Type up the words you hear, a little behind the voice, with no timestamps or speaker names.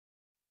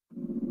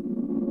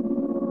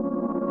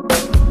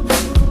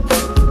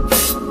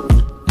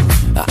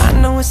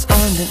what's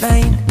on the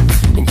line,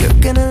 and you're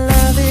gonna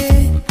love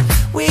it.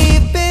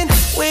 We've been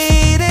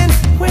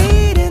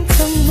waiting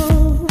to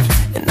move,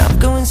 and I'm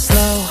going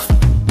slow.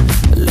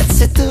 Let's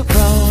hit the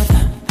road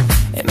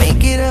and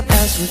make it up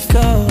as we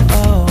go.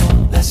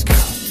 Oh, let's go.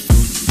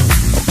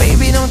 Oh,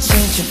 baby, don't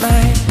change your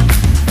mind.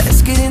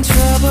 Let's get in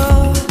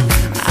trouble.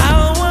 I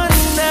want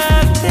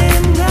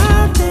nothing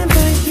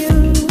but you.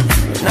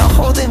 No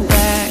holding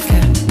back.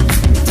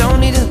 Don't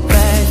need a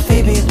bag,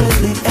 baby.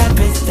 Believe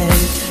everything.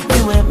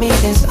 You and me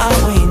is all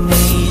we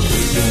need.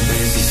 We've been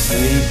busy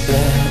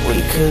sleeping. We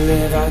could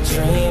live our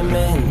dream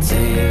in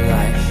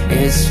daylight.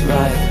 It's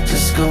right.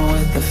 Just go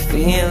with the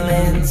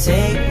feeling.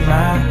 Take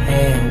my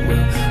hand.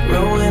 We'll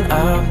ruin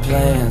our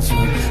plans.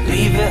 We'll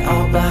leave it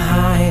all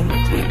behind.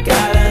 We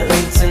gotta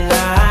leave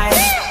tonight.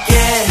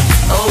 Get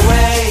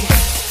away.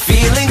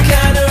 Feeling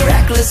kinda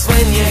reckless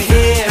when you're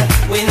here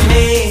with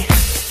me.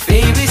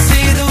 Baby,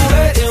 say the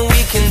word and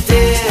we can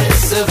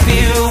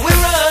disappear. We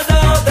run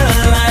all the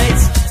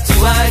lights to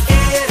our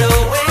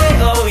getaway.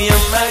 Oh,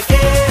 you're my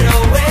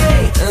getaway.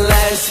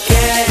 Let's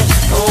get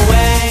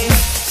away.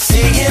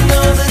 Seeing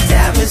all the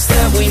damage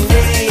that we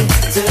need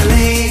to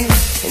leave.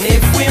 And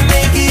if we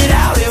make it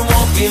out, it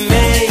won't be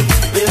make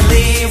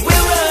believe. We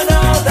run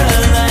all the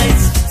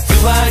lights to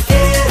our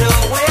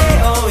getaway.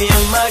 Oh,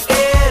 you're my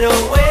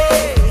getaway.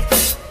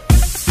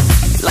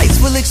 Lights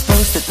will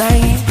expose the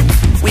night.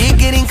 We're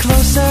getting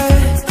closer.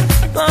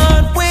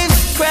 Blonde waves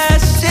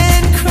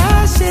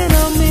crashing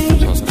on me.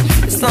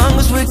 As long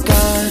as we're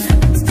gone,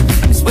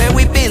 it's where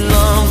we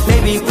belong.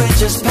 Baby, we're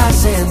just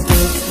passing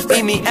through.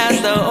 Meet me at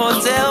the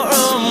hotel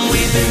room.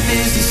 We've been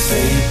busy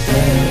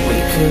sleeping. We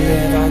could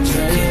live our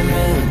dream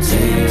in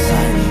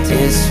daylight.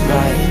 It's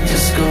right.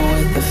 Just go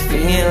with the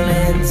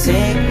feeling.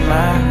 Take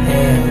my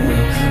hand.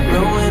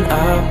 We'll ruin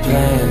our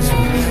plans.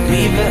 We'll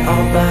leave it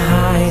all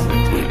behind.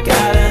 We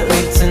gotta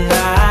leave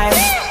tonight.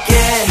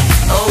 Get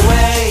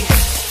away.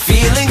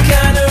 Feeling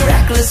kinda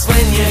reckless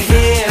when you're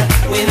here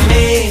with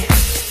me.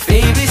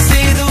 Baby,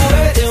 say the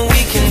word and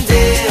we can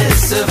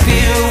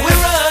disappear. We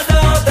run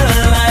all the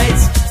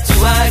lights to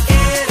our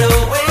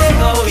getaway.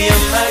 Oh,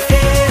 you're my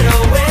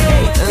getaway.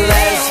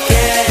 Let's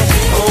get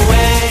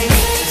away.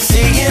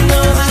 Seeing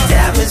all the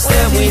damage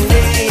that we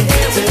need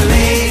to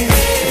leave.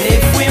 And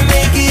if we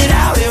make it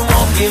out, it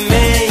won't be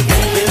make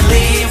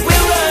believe. We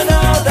run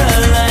all the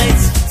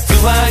lights to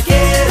our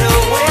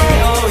getaway.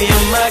 Oh,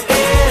 you're my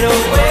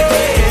getaway.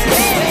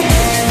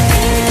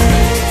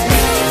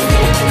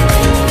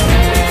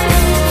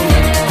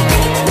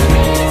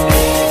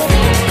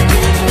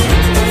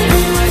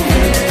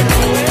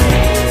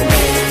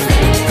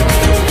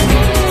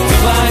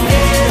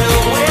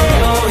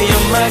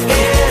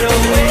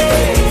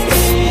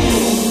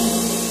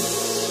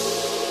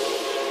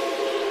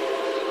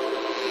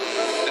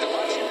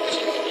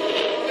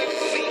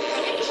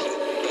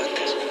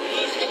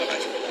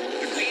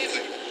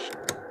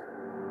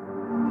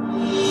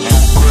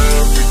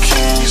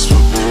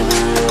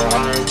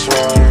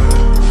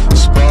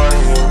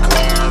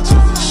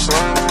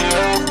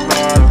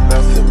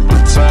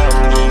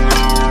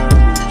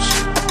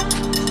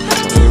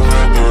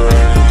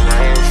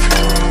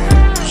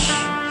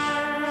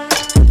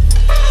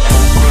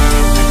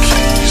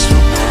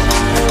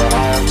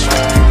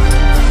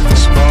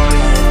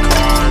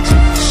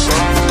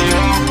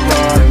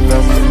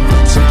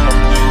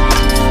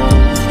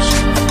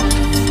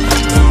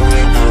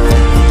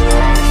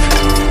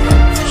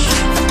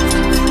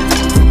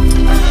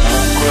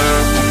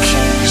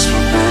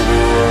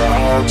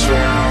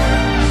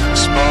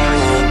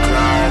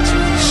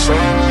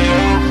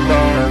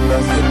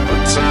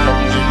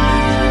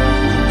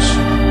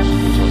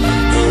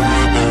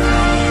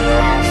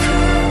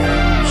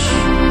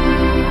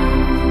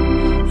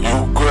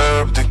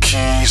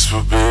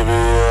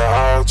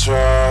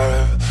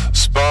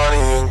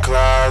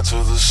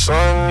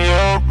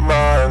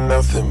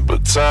 Nothing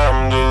but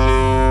time to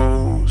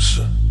lose,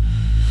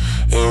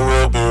 and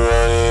we'll be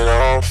running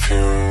on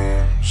fumes.